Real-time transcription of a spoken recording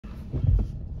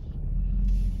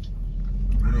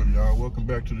Y'all, welcome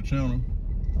back to the channel.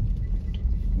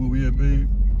 Where we at, babe?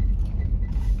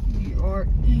 We are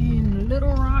in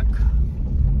Little Rock,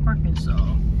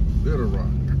 Arkansas. Little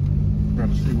Rock. Trying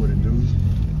to see what it do.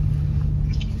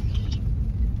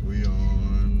 We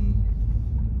on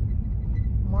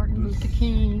Martin Luther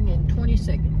King and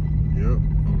 22nd. Yep,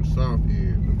 on the south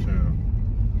end of town.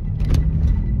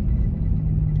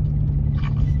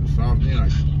 The south end, I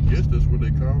guess that's what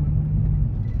they call it.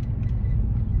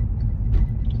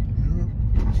 Yeah,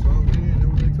 the south end, that's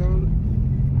what they call it.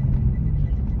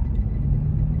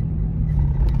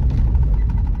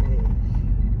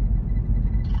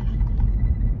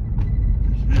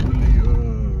 It's heavily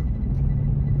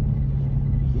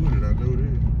wooded, I know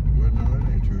that. Well, no, it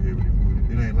ain't too heavily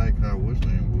wooded. It ain't like how what's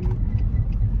name was.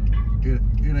 It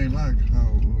ain't like how,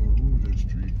 who was that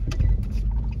street?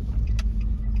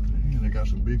 Man, they got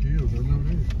some big hills, I know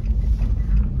that.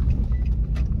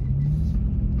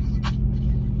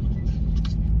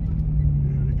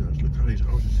 Yeah, they got, look how these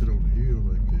houses sit on the hill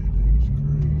like that. That's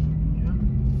crazy. Yeah.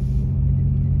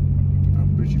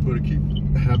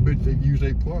 I bet they use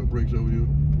their park breaks over here.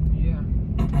 Yeah.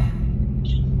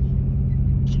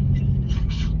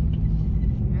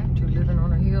 You have to living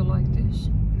on a hill like this.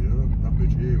 Yeah, I bet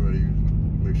you everybody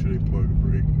make sure they park a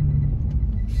break.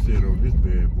 Sit on this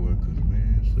bad boy, cause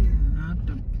man, say. Not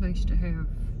the place to have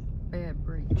bad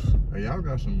breaks. Hey, y'all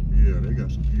got some, yeah, they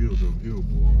got some hills over here,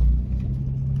 boy.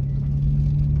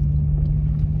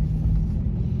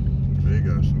 They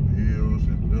got some hills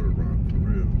in Little Rock, for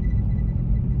real.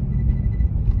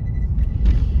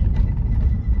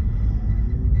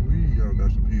 Y'all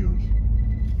got some hills.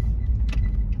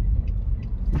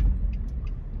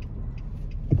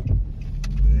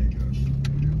 They got some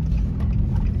hills.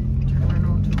 Turn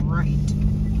on to the right.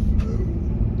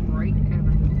 Right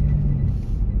Avenue.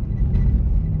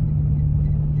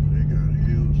 They got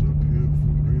hills up here,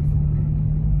 for real, for real.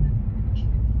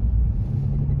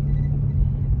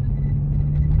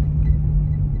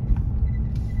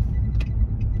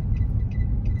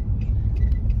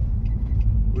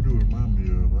 What do it remind me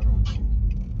of? I don't know.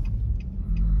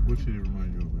 What city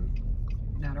remind you of it?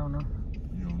 I don't know.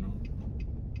 You don't know?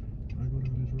 I go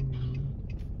down this road.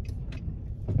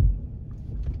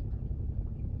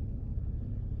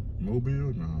 Mobile? No,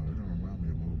 it don't remind me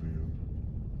of Mobile.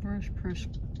 Where's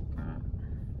Prescott?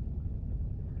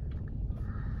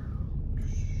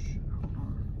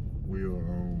 We are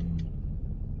on,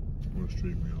 what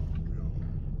street we on? We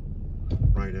are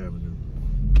on Wright Avenue.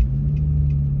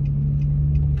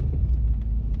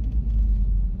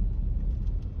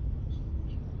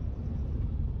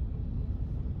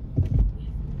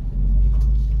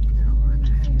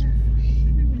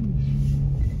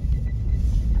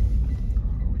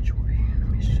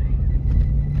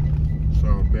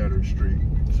 Battery Street.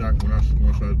 So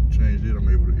once I changed it, I'm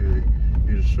able to hit it.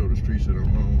 It'll show the streets that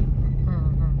I'm on.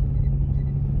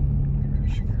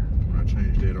 When I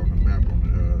changed that on the map on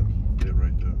the that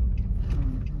right there.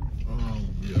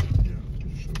 Yeah.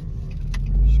 It'll show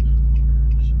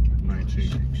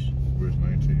 19th. Where's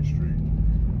 19th Street?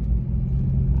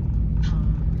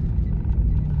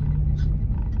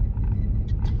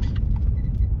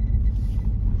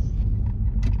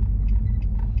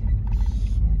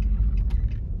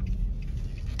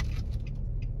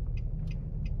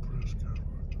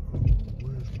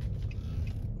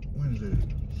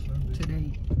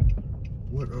 Today.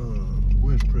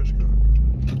 Where's Prescott?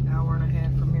 Hour and a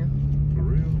half from here. For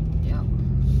real? Yep.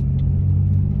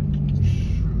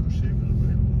 Shoot, see if it's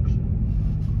available.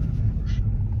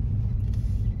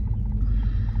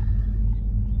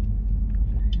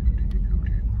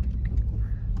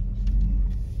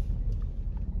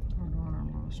 Hold on, I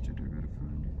lost it. I gotta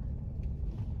find it.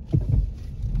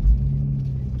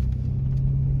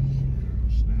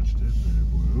 Snatch that bad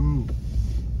boy. Ooh.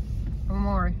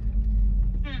 Amari.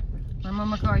 I'm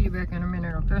gonna call you back in a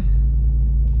minute, okay?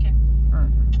 Okay.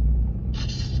 Alright.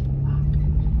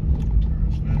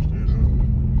 Snatch that up.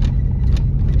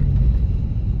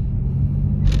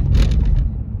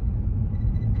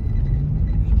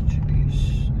 Jeez,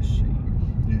 let's see.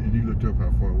 And you looked up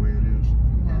how far away it is?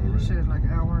 Yeah, it says like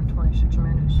an hour and 26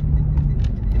 minutes.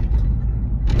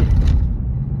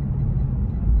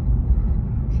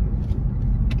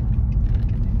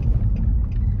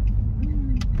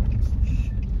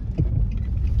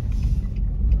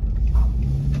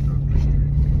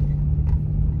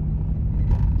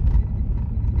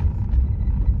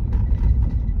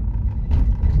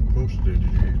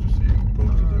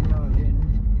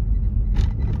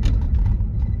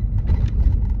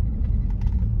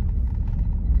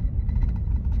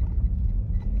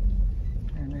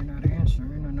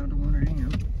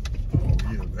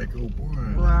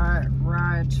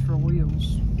 Rides for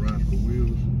Wheels. Rides for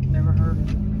Wheels? Never heard of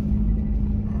it.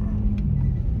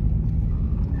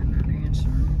 They're not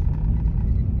answering.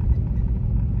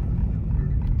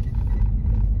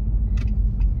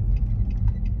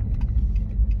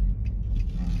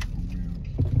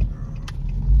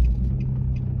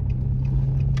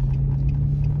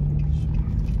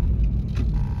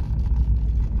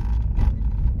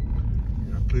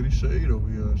 Plenty shade over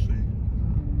here, I see.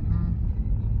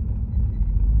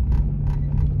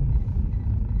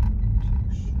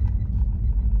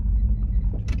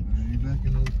 They ain't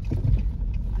lacking no.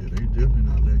 Yeah, they definitely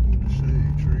not lacking with the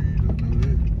shade trees. I know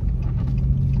that.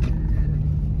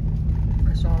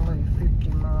 Yeah. It's only 50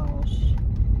 miles.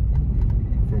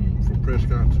 From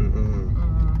Prescott to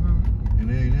and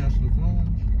they ain't answering the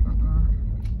phones. Oh,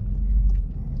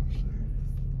 shit.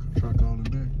 Could try calling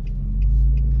back.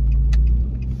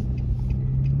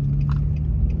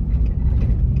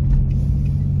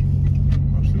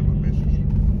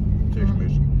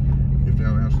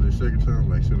 Second time,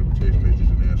 like send them a text message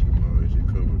and ask them, is it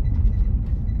covered?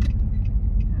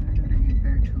 I gotta get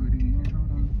back to it again.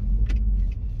 Hold on.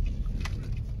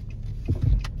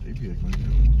 They be acting like they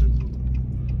don't want that book.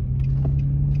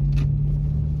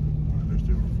 Alright, let's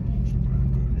stay on the phone with somebody,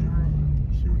 but yeah,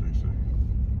 see what they say.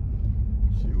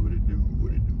 See what it do,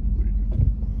 what it do, what it do.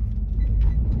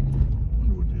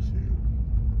 Wonder what this is.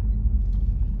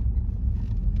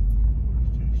 What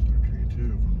is this? I can't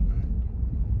tell from the back.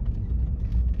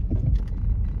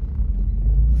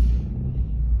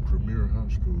 Premier High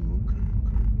School, okay.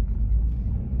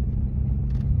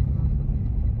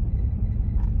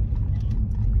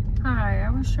 Hi, I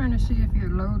was trying to see if your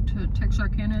load to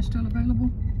Texarkana is still available.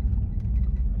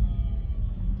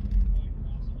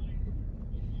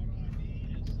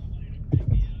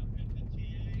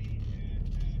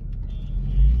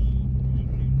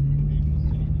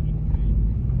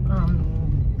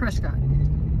 Prescott.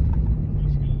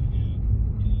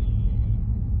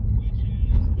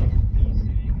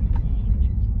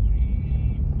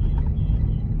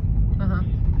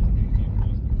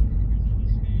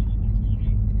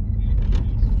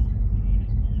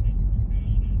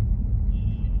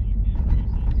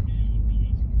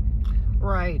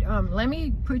 Right. Let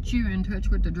me put you in touch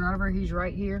with the driver. He's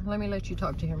right here. Let me let you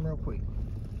talk to him real quick.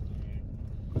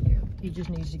 Yeah, he just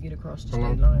needs to get across the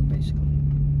state line, basically.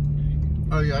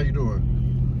 Oh yeah, how you doing?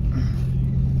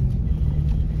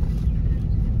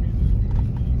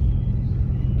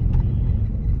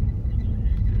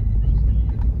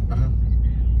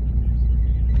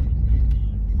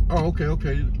 Oh,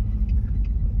 okay.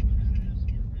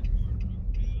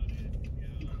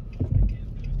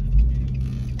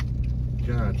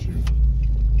 Got you.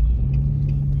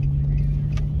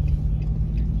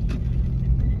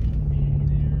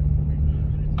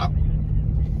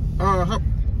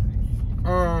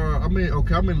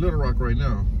 I'm in Little Rock right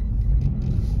now.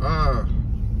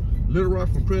 Little Rock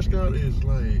from Prescott is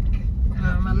like.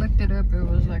 I looked it up. It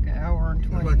was like an hour and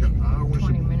 20. Like an hour,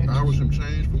 20 minutes. Hour some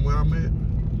change from where I'm at.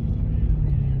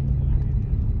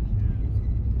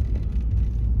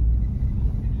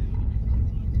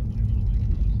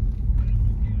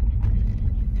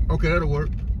 Okay, that'll work.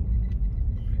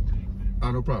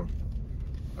 No problem.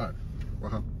 All right.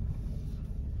 Well,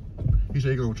 he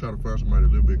said he's gonna try to find somebody a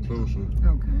little bit closer.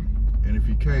 Okay. And if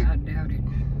he can't, I doubt it.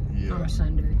 Yeah. On a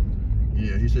Sunday.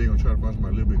 Yeah, he said he's gonna try to find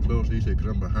somebody a little bit closer. He said, cause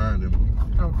I'm behind him.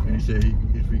 Okay. And he said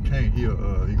if he can't, he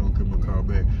gonna give him a call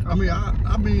back. Okay.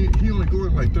 I mean, he only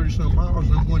going like 30-something miles,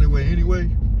 and I'm going that way anyway.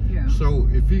 Yeah. So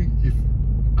if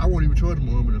I won't even try to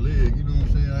move him in the leg, you know what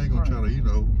I'm saying? I ain't gonna try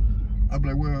to, I'd be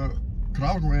like, well, cause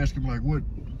I was gonna ask him like, what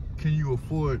can you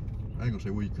afford? I ain't gonna say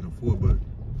what you can afford, but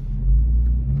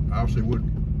I'll say what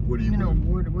do you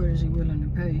what is he willing to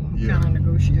pay? Yeah. Kind of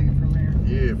negotiate from there.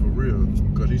 Yeah, for real.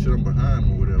 Cause he said I'm behind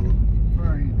him or whatever.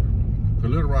 Right. Cause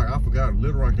Little Rock, I forgot,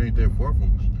 Little Rock ain't that far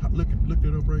from us. Look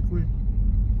it up right quick.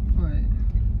 What?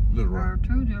 Little Rock. I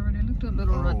told you I already looked up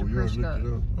Little Rock to Prescott. Looked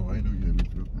it up. Oh, I didn't know you had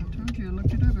looked it up. I told you I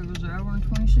looked it up. It was an hour and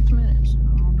 26 minutes.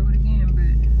 I'm gonna do it again,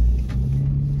 but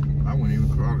I didn't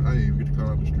even get to call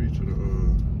out the street to the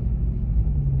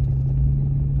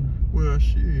well,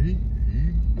 shit,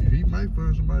 he might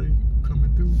find somebody coming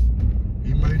through.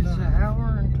 He might not. It's an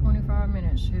hour and 25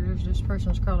 minutes. Here's this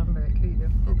person's calling back. Here you go.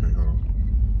 Okay, hold on.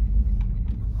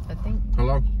 I think.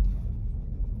 Hello?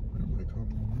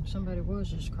 Somebody was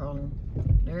just calling.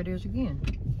 There it is again.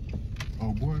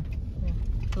 Oh boy. Yeah.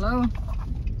 Hello?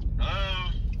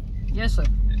 Hello? Yes, sir.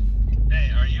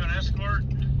 Hey, are you an escort?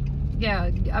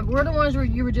 Yeah, we're the ones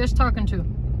you were just talking to.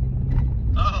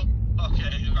 Oh,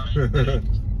 okay.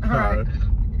 All right.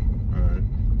 All right.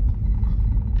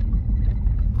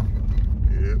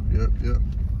 Yep.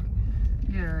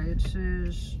 It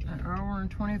says an hour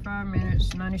and 25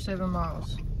 minutes, 97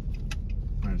 miles.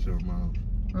 97 miles.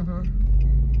 Mm-hmm.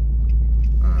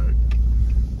 Alright.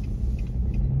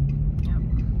 Yep.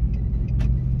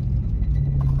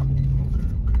 Okay.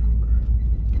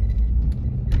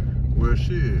 Well,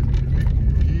 shit.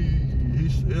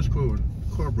 He's escorted.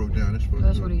 Car broke down. That's fucked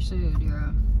That's up. what he said,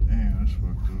 yeah. Damn, that's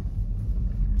fucked up.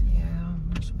 Yeah,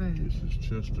 that's bad. This is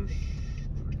Chester Street.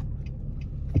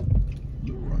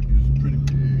 Little Rock is pretty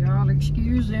big. Y'all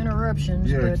excuse the interruptions,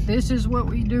 Yeah, but this is what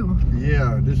we do.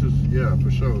 Yeah, this is, yeah, for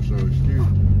sure. So, excuse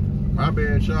me. My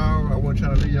bad, y'all. I wasn't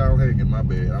trying to leave y'all hanging. My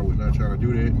bad. I was not trying to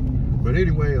do that. But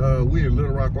anyway, we in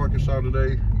Little Rock, Arkansas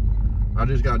today. I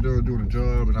just got done doing a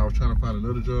job, and I was trying to find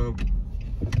another job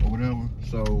or whatever.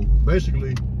 So,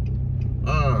 basically,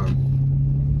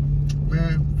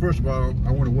 man, first of all,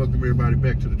 I want to welcome everybody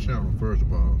back to the channel, first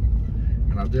of all.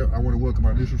 And I want to welcome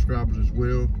our new subscribers as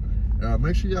well.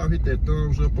 Make sure y'all hit that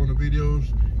thumbs up on the videos.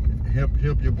 Help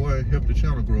your boy, help the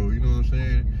channel grow, you know what I'm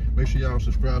saying? Make sure y'all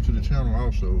subscribe to the channel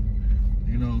also.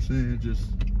 You know what I'm saying? Just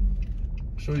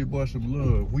show your boy some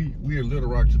love. We in Little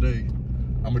Rock today.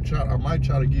 I might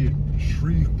try to get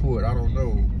Shreveport, I don't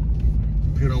know.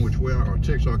 Depending on which way, or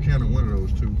Texarkana, one of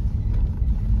those two.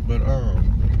 But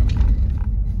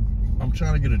I'm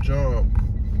trying to get a job.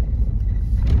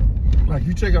 Like,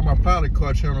 you check out my Pilot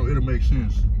Car channel, it'll make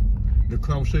sense. The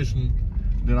conversation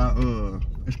that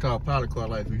it's called Pilot Car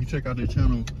Life. If you check out that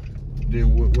channel,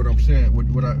 then what I'm saying,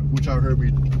 which I heard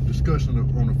me discussing on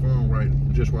the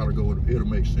phone just a while ago, it'll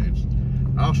make sense.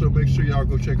 Also, make sure y'all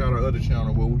go check out our other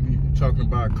channel where we'll be talking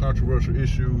about controversial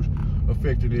issues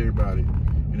affecting everybody.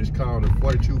 And it's called the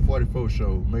 4244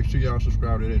 Show. Make sure y'all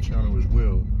subscribe to that channel as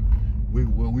well. We're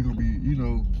gonna be, you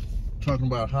know, talking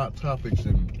about hot topics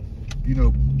and, you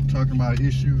know, talking about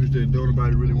issues that don't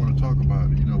nobody really want to talk about.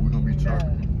 You know, we're gonna be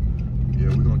talking. Yeah,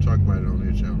 we're gonna talk about it on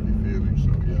that channel. You feel me? So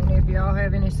yeah. And if y'all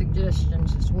have any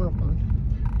suggestions, it's welcome.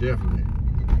 Definitely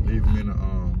leave them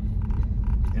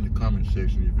in the comment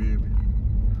section. You feel me?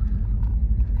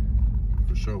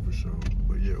 For sure, for sure.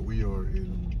 But yeah, we are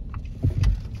in.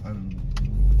 I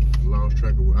lost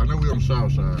track of. I know we're on the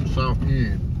south side, south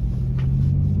end.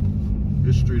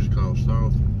 This street is called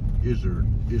South Izzard,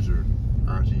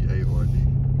 I-Z-A-R-D.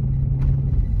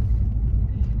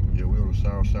 Yeah, we're on the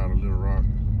south side of Little Rock.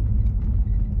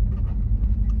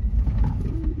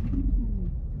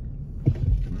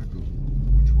 Can I go?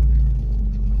 Which way?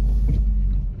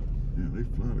 Yeah, they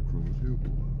flying across here,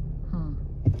 boy. Hmm.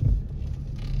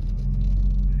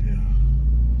 Yeah.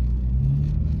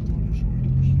 Going this way.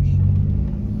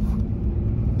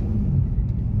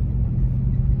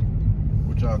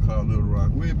 What y'all call Little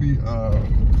Rock? We'll be,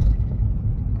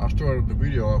 I started the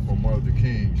video off on Martin Luther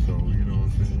King, so you know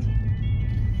what I'm saying?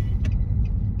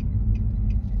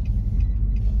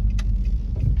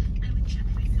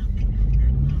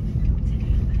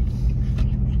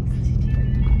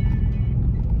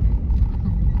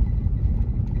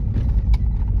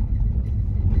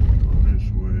 Go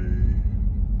this way.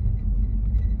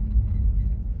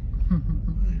 I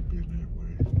ain't been that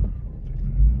way.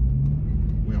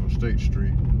 We on State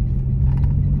Street.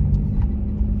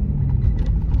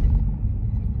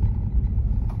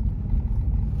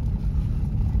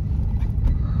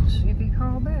 See if he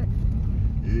called back.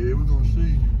 Yeah, we're gonna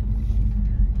see.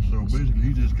 So basically,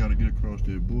 he just gotta get across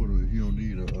that border. He don't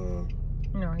need a.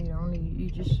 No, he don't need. He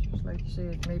just, like you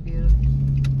said, maybe a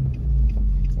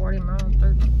 40 mile,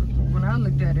 30. When I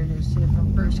looked at it, it said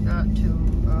from Prescott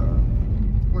to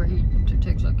to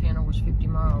Texarkana was 50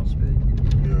 miles, but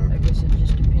Yeah. I guess it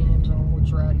just depends on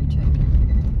which route you take.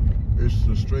 It's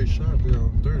a straight shot there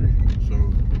on 30. So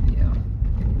Yeah,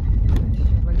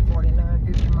 it's like 49,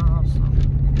 50 miles. So.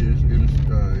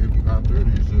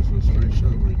 I-30 is just a straight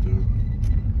shot right there.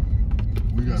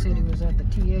 We He gotta said he go. was at the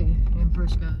TA in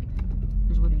Prescott,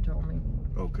 is what he told me.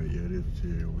 Okay, yeah, it is a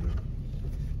TA over there.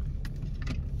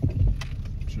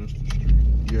 Chester Street.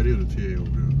 Yeah, it is a TA over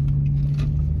there.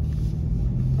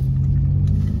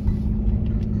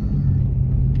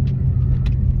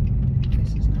 This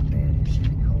is not bad. It should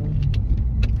be cold.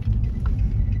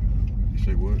 You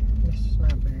say what? This is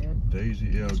not bad.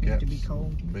 Daisy L. It's meant to be Gaps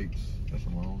cold. Bates. That's a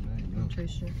long name. No.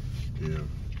 Patricia. Yeah.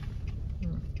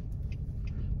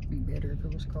 Be better if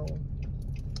it was cold.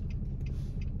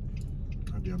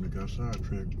 I damn near got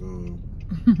sidetracked on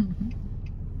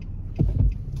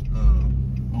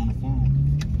the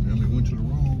phone. Damn near went to the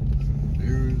wrong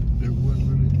area. There wasn't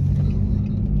really.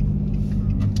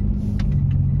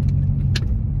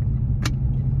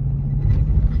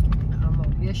 I'm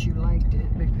gonna guess you liked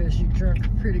it because you drank a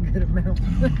pretty good amount.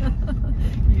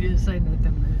 You didn't say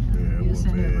nothing, but Yeah, it you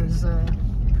wasn't said it bad.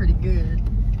 was pretty good.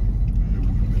 It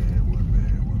wasn't bad.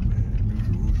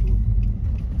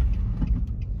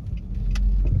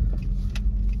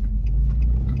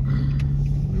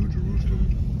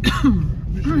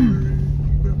 Missionary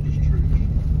Baptist Church.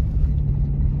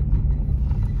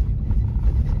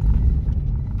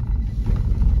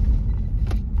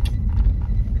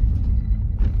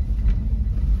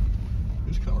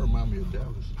 This kind of remind me of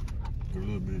Dallas a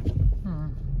little bit. A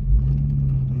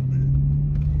little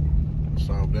bit.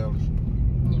 South Dallas.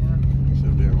 Yeah.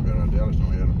 Except Dallas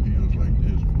don't have them hills like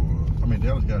this. I mean,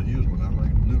 Dallas got hills, but not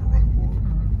like Little Rock.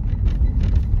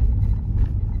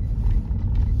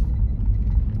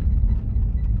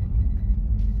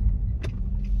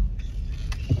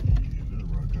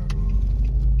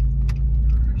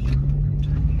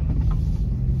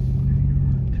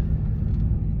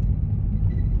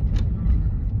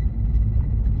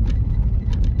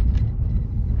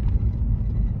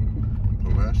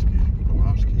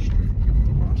 Pulaski Street.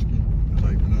 Pulaski. That's how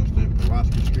you pronounce that?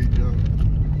 Pulaski Street, y'all?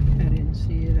 I didn't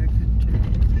see it, I couldn't tell.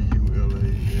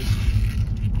 P-U-L-A-S.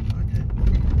 I can't put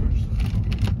it first.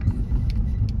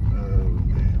 Oh,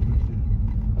 man. What's this?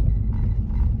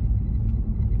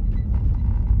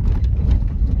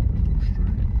 Go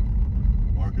straight.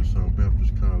 Arkansas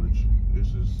Baptist College. This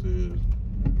is says.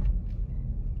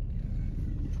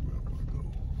 Which way I want to go?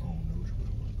 I don't know which way I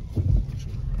want to go. Which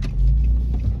way?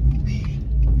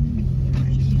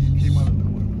 Came out of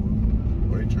nowhere, boy.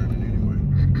 Or they turning anyway.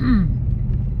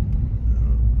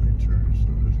 They turning,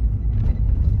 so that's good.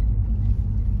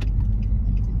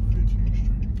 Go 15th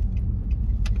Street.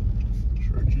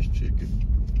 Church's Chicken.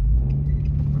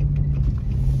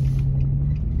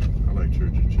 I like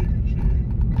Church's Chicken, shit.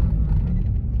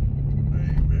 They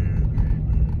ain't bad, they ain't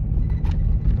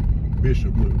bad.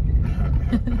 Bishop, look.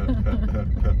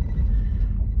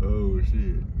 Oh,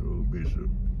 shit. Oh, Bishop.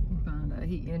 Found out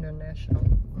he international.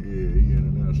 Yeah, he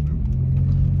international.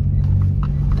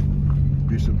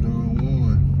 Bishop Don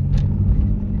Juan.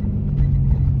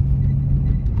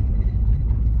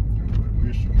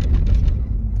 Bishop.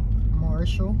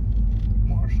 Marshall.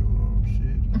 Marshall, oh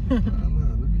shit. Look at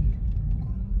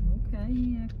Okay,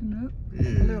 he acting up yeah.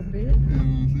 a little bit. You know what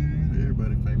I'm saying?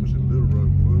 Everybody famous in Little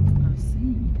Rock, boy. I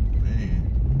see. Man.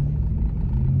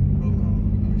 Hold on.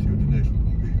 Let me see what the next one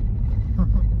gonna be.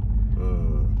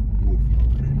 Wolf.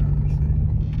 Okay, now let's see.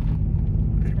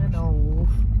 I know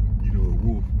Wolf. You know a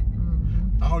Wolf.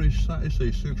 All these signs, it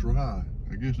say Central High.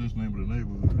 I guess that's the name of the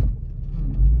neighborhood.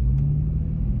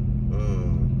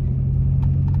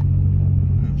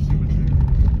 Cemetery.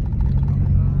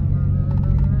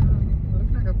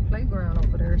 Looks like a playground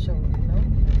over there, so no.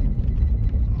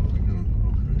 Oh, you know,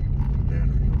 okay.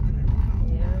 Battery, okay.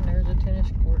 Yeah, and there's a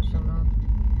tennis court somehow. I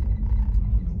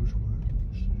don't know which way.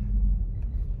 Let's see.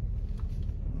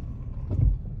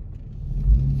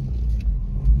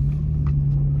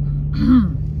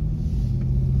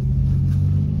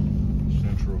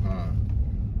 Central High.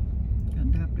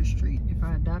 Adopt a street. If I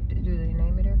adopt it, do they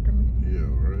name it after me? Yeah,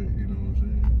 right. You know what I'm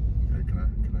saying? Okay,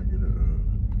 can I get a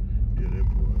yeah, that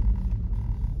part.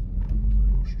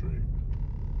 Go straight.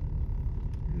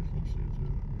 Yes, let's see it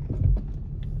too.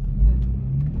 Yeah.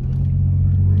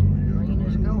 Bro, Green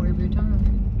is go every time.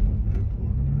 That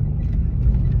part.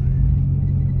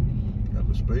 Got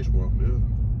the spacewalk there.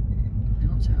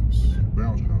 Bounce house.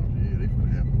 Bounce house, yeah, they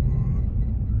finna have a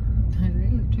They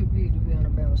look too big to be on a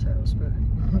bounce house, but.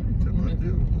 I'm talking about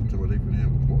them. I'm talking about they finna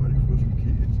have a party for some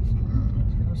kids or something. I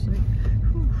was gonna say.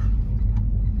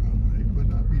 They better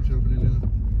not be jumping in there.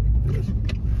 Yes,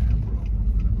 man, bro.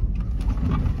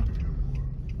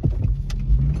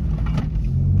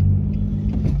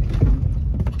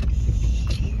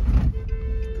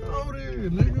 Go there,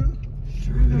 nigga.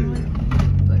 Shit.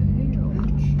 What the hell?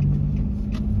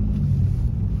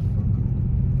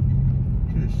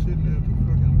 Just sitting there at the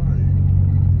fucking light.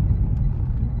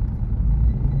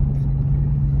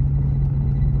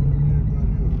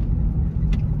 Everybody else.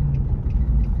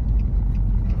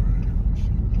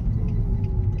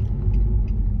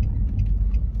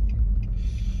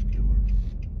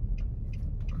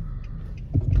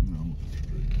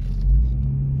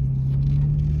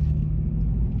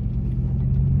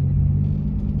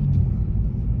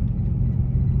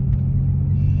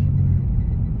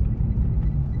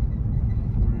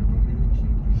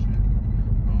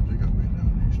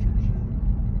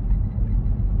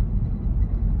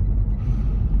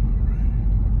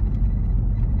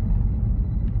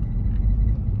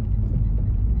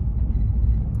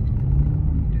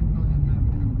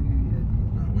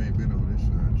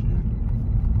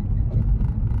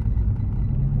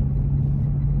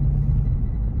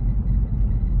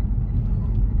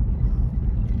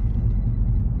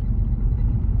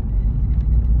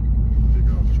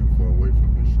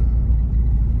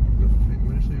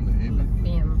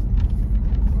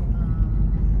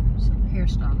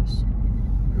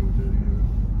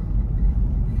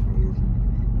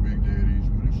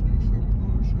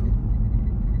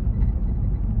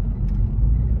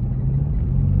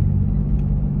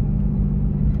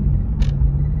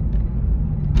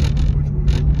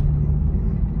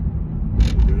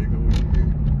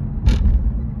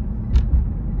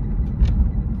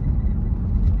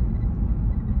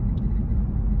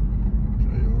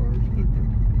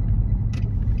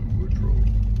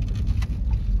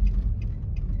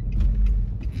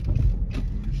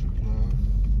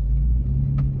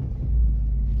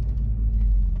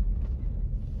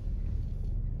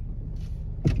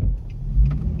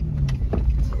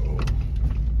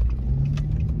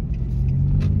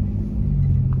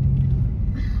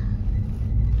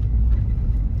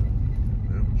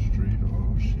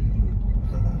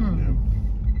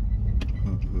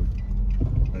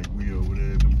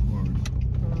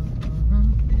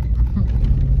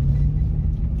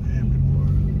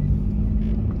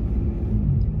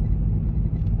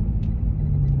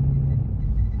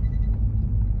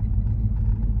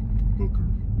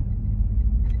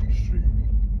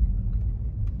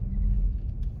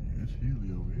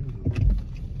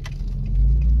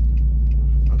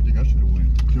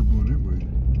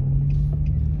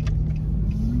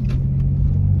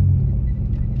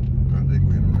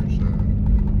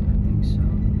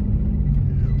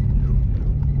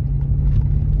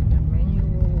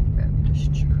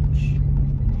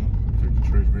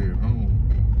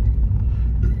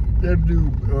 That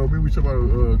dude, remember we talking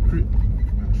about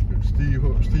Steve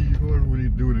Harpe when he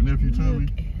doing the nephew Tommy?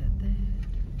 Look at that.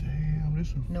 Damn, this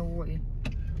is. No way.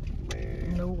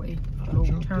 Man. No way. I No,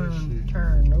 jumped that shit.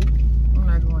 turn. Nope. I'm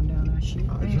not going down that shit.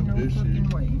 I Ain't jumped no that fucking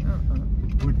shit. way.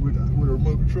 With a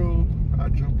remote control, I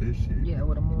jumped that shit. Yeah,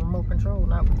 with a remote control,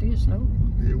 not with this, no.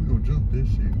 Yeah, we gonna jump that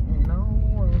shit. No,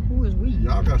 who is we?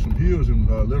 Y'all got some hills in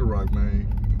Little Rock, man.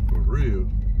 For real.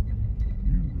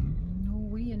 No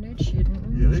we in that shit.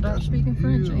 Yeah, they got Stop some speaking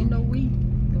French. hills. Ain't no we.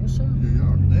 No sir. Yeah,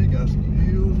 y'all, they got some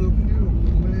hills up here,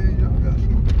 man. Y'all got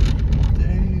some,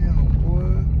 damn,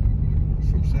 boy.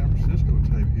 Some San Francisco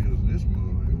type hills in this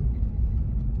mother.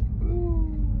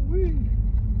 Ooh, wee.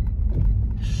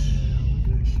 Damn, look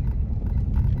at that shit.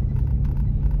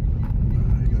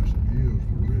 Nah, they got some hills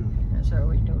for real. That's how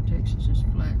we know Texas is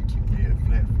flat. Yeah,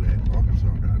 flat. Arkansas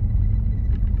got,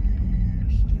 yeah,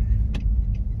 see.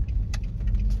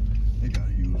 They got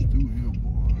hills through here, boy.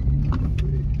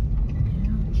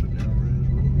 It's a narrow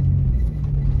ass road.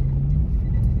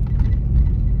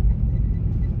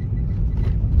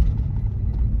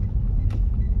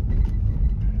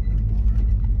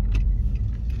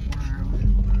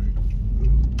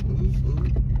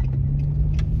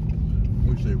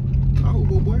 We say, call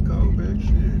boy, call back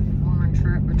shit. Woman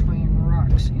trapped between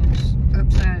rocks and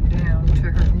upside down to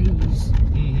her knees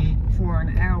for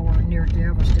an hour near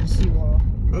Galveston seawall.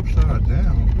 Upside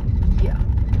down? Yeah.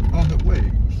 Oh, wait,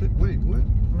 what?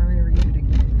 Let me read it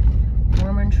again.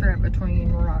 Woman trapped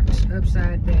between rocks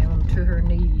upside down to her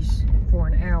knees for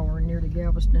an hour near the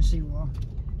Galveston seawall.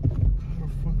 How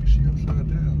the fuck is she upside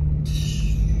down?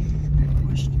 Good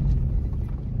question.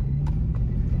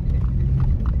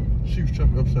 She was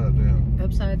trapped upside down.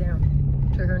 Upside down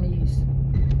to her knees.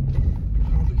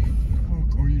 How the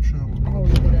fuck are you trapped? Oh,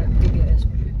 look at that big ass.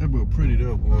 That boy pretty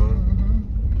though, boy.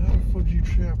 How the fuck you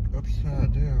trapped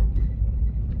upside down?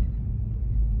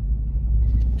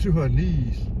 To her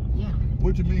knees? Yeah.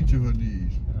 What do you mean to her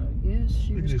knees? I guess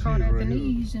she Look at was this caught heel at the right here.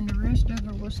 knees and the rest of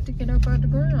it was sticking up out the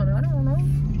ground. I don't know.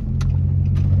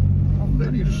 They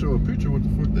need to show a picture of what the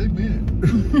fuck they meant.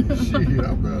 Shit,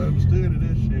 I'm not understanding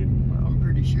that shit. Well, I'm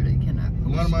pretty sure they cannot. A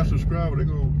lot of my subscribers, they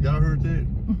go, y'all heard that?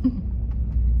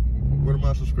 One of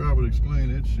my subscribers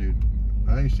explained that shit.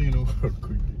 I ain't seen no God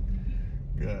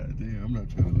damn, I'm not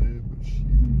trying to laugh, but shit,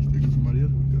 stick with somebody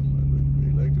else with them.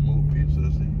 They like them old pictures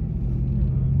I see.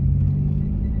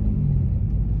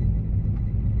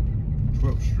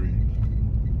 12th Street.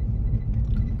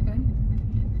 Okay.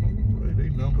 Oh, they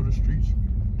number the streets.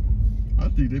 I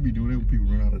think they be doing that when people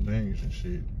run out of names and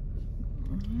shit.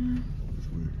 Yeah. That's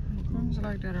weird. Things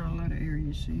like that in a lot of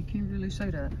areas, so you can't really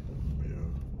say that. Yeah.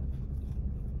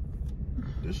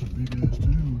 This is a big ass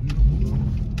town here.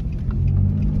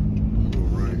 Go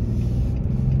right.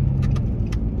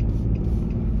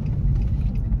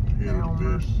 Here the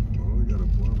best. Oh, we got a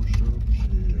barber shop.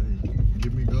 Shit, hey,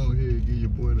 give me, go ahead, give your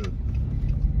boy the,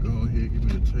 go ahead, give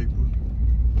me the taper.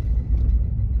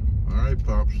 All right,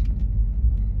 Pops.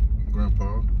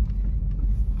 Grandpa.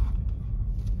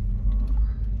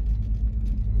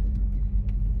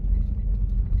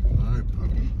 Alright,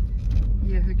 Pops.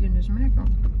 Yeah, who getting his Mac on?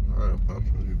 Alright, Pops.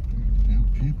 I'm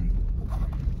pimping.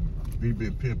 We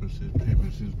been pimping since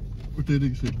what that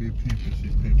nigga said, been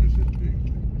pimping since big.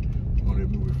 On that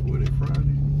movie for that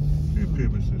Friday. Been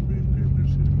pimping since been pimping.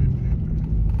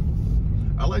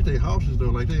 I like their houses though,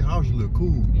 like their houses look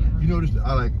cool. Yeah. You know this,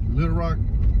 I like Little Rock,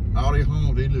 all their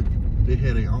homes, they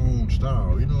had their own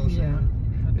style, you know what I'm saying?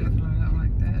 I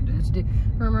like that.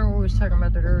 Remember we was talking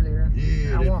about that earlier?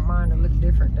 Yeah. I want mine to look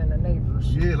different than the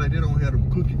neighbors. Yeah, like they don't have them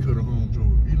cookie cutter homes, or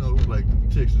you know, like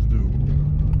Texas do.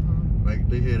 Like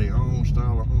they had their own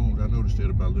style of homes. I noticed that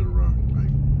about Little Rock.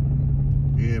 Like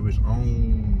they have its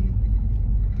own.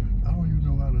 I don't even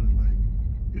know how to like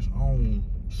its own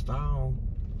style.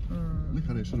 Look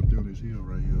how they sit up there on this hill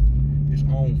right here. Its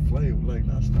own flavor, like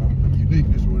not style, like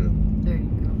uniqueness or whatever. There you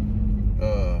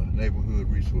go. Neighborhood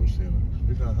Resource Center.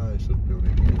 Look how high it sit up there on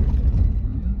that hill.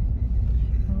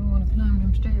 I don't want to climb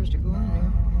them stairs to go in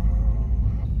there.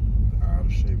 I'm out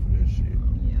of shape for that shit.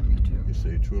 Yeah, me too. It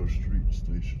say 12th Street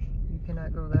Station. You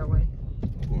cannot go that way. I'm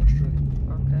going straight.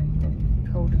 Okay.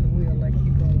 Holding the wheel like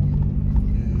you go.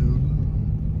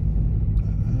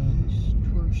 It's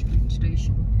 12th Street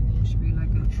Station. It used to be like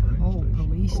a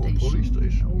police station. Police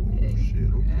station. Okay.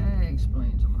 Shit, okay. That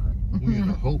explains a lot. We in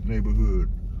the Hope neighborhood.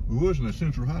 We was in the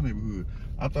Central High neighborhood.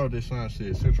 I thought that sign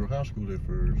said Central High School at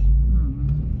first.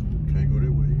 Can't go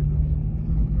that way either.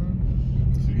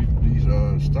 See, these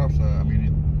stop signs, I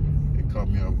mean, it caught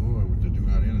me off guard with the do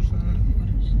not enter sign. What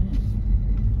is that?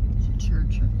 It's a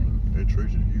church, I think. That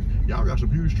church is huge. Y'all got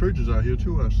some huge churches out here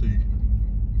too, I see.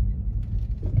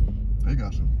 They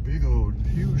got some big old,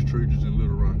 huge churches in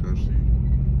Little Rock, I see.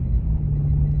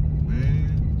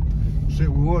 Man. See,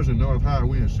 we was in North High,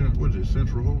 we in, what is it,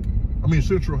 Central Hope? I mean,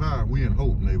 Central High, we in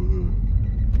Hope neighborhood.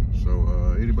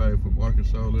 So, anybody from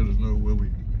Arkansas, let us know where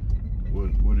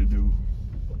what it do.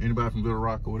 Anybody from Little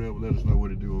Rock or whatever, let us know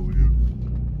what it do over here.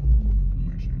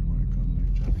 Make sure anybody coming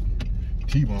there trying to get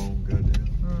T-bone, goddamn.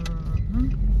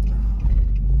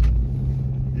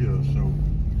 Yeah, so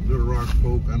Little Rock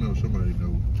folk, I know somebody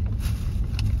know.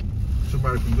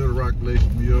 Somebody from Little Rock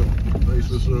laced me up,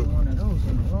 laced us up. One of those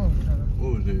in a long time.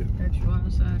 What was that? Extra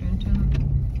outside antenna.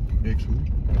 X who?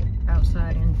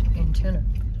 Outside antenna.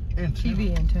 Antenna?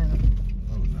 TV antenna.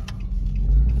 Oh no.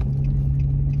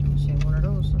 I've seen one of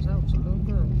those since I was a little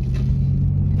girl.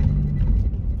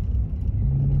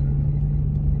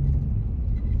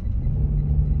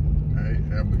 Hey,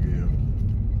 Abigail.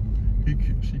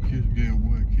 She kissed Gail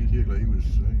boy, kissed him like he was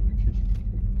saying to kiss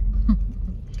him.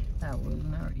 I was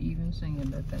not even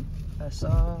saying nothing. I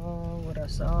saw what I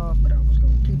saw, but I was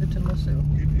gonna keep it to myself.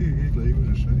 He did hit like he was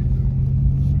ashamed.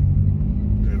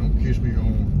 Yeah, don't kiss me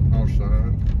on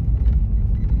outside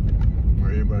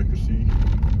where everybody could see.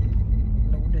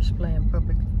 No display in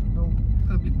public. No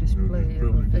public display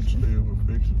of affection.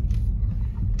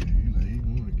 Yeah, he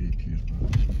wanted to get kissed by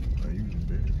us. Like he was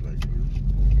embarrassed like this.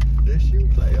 That's you,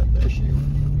 player. That's you.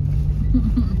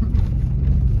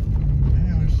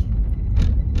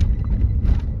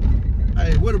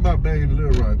 Hey, what about Bang in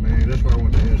Little Rock, man? That's what I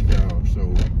wanted to ask y'all.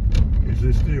 So, is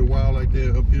it still wild like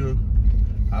that up here?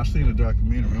 I've seen a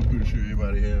documentary. I'm pretty sure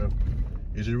everybody have.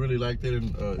 Is it really like that?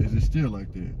 Is it still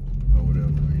like that? Or whatever,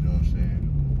 you know what I'm saying?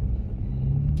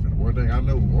 And one thing I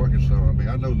know, Arkansas, I mean,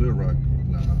 I know Little Rock.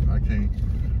 Nah, I can't.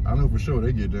 I know for sure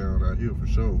they get down out here for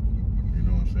sure. You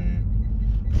know what I'm saying?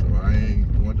 So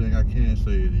one thing I can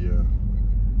say is, yeah,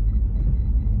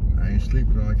 I ain't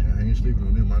sleeping on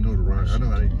them. I know the rock.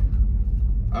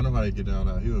 I know how they get down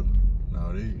out here.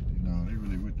 No, they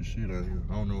really with the shit out here.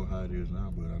 I don't know how it is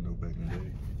now, but I know back in the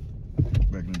day.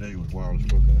 Back in the day it was wild as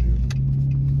fuck out here.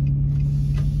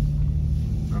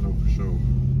 I know for sure.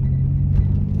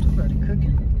 Somebody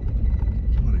cooking.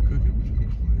 Somebody cooking?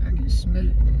 I can smell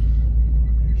it.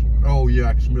 Oh yeah,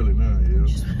 I can smell it now, yeah.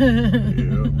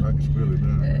 Yeah, I can smell it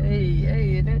now.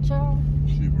 Hey, is that y'all?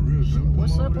 Shit, for real, man.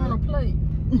 What's up on a plate?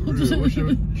 For real, what's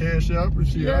your cash out?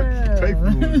 Shit, Yeah. I pay for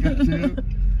it, goddamn.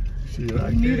 Shit, I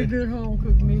need a can't. good home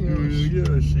cooked meal.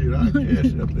 Yeah, shit, I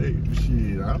cash up there.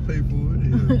 Shit, I pay for it.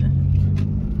 Yeah.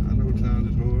 I know times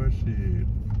is hard. Shit,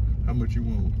 how much you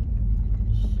want?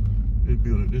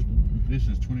 This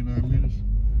is 29 minutes.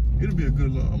 It'll be a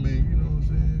good long. I mean, you know what I'm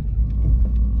saying?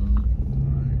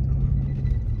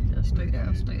 Just stay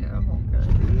down, okay.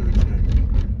 Yeah, okay.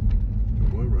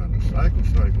 Boy, riding a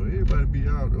cycle. Everybody be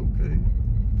out, okay.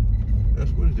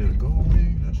 That's what is that? A gold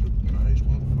wing? That's a nice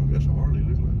motherfucker. That's a Harley,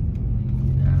 look like.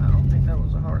 I don't think that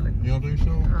was a Harley. You don't think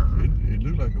so? It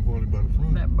looked like a Harley by the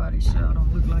front. That body style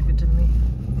don't look like it to me.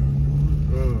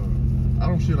 I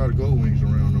don't see a lot of gold wings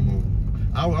around no more.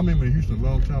 I remember in Houston a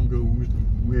long time ago,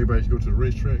 everybody used to go to the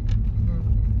racetrack.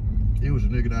 It was a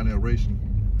nigga down there racing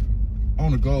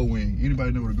on a gold wing.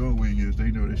 Anybody know what a gold wing is?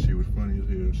 They know that shit was funny as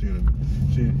hell.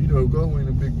 Seeing you know, gold wing,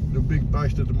 the big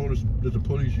bikes that the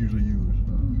police usually use.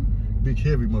 Big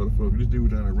heavy motherfucker. This dude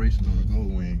down there racing on a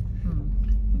gold wing.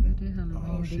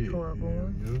 Oh shit!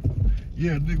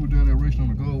 Yeah, nigga was down there racing on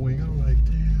a gold wing. I was like,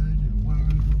 damn, why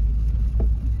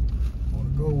on a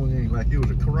gold wing? Like it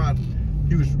was a karate.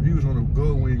 He was on a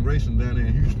gold wing racing down there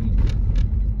in Houston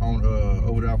on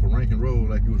over there off of Rankin Road,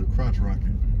 like it was a crotch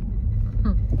rocket.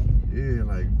 Yeah,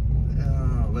 like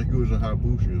it was a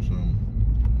Hayabusa or something.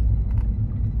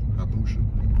 Hayabusa.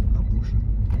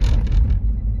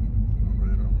 All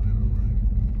right.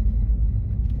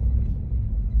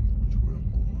 That's where I'm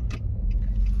going.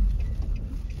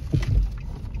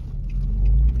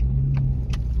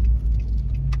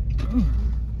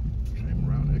 Came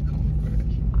around that corner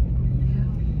fast.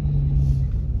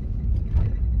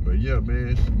 But yeah,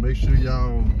 man, make sure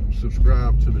y'all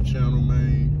subscribe to the channel,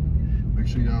 man. Make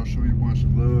sure y'all show your boy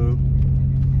some love.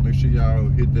 Make sure y'all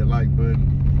hit that like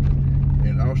button.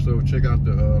 And also check out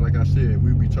the, like I said,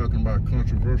 we'll be talking about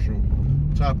controversial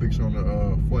topics on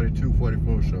the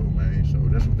 4244 show, man. So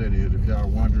that's what that is. If y'all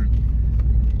wondering,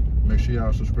 make sure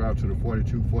y'all subscribe to the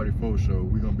 4244 show.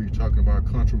 We're going to be talking about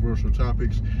controversial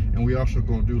topics. And we also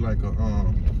going to do like a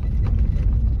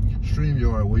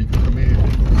StreamYard where you can come in.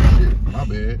 Shit, my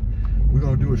bad. We're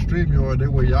going to do a StreamYard.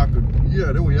 That way y'all could,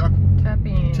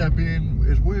 tap in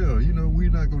as well. You know, we're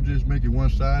not going to just make it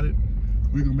one-sided.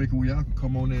 We're going to make it where y'all can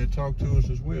come on there and talk to us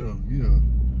as well. Yeah,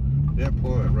 that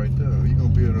part right there. You're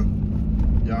going to be able to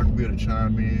y'all can be able to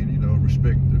chime in, you know,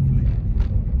 respectively.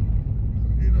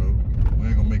 You know, we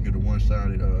ain't gonna make it a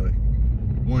one-sided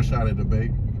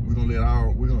debate. We're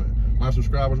gonna my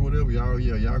subscribers, whatever, y'all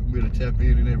can be able to tap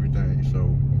in and everything.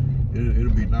 So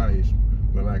it'll be nice.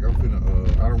 But like I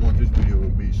don't want this video to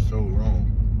be so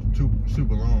long,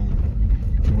 super long,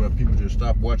 to where people just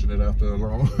stop watching it after a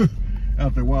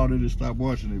while they just stop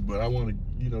watching it. But I want to,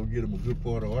 you know, get them a good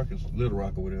part of Arkansas, Little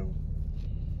Rock or whatever.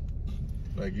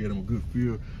 Like get them a good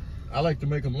feel. I like to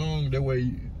make them long. That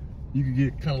way you can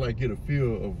get a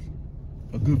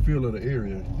good feel of the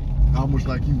area, almost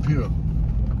like you here,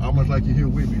 almost like you're here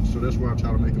with me. So that's why I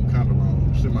try to make them kind of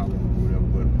long, semi-long or whatever.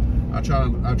 But I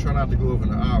try not to go over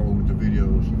an hour with the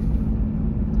videos.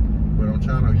 But I'm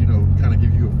trying to, you know, kind of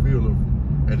give you a feel of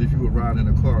as if you were riding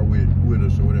in a car with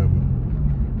us or whatever.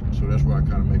 So that's why I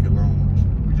kind of make it long.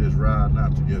 We just ride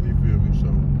not together, you feel me? So,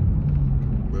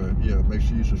 but yeah, make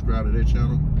sure you subscribe to their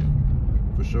channel.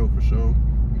 For sure.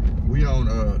 We on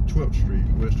 12th Street,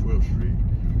 West 12th Street.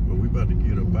 But we about to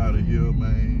get up out of here,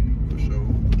 man, for sure.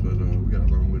 Because we got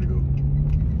a long way to go.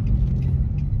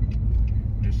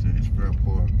 This is Fair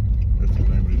Park. That's the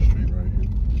name of the street right here.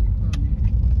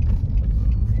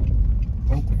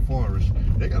 Oak Forest.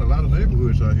 They got a lot of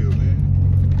neighborhoods out here, man.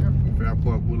 Yep. Fair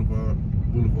Park Boulevard,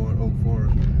 Oak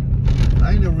Forest.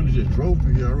 I ain't never really just drove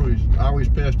through here. I always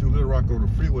pass through Little Rock on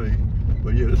the freeway.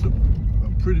 But yeah, it's a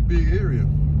pretty big area.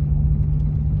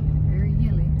 Very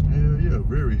hilly. Yeah,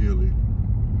 very hilly.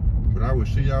 But I will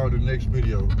see y'all in the next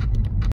video.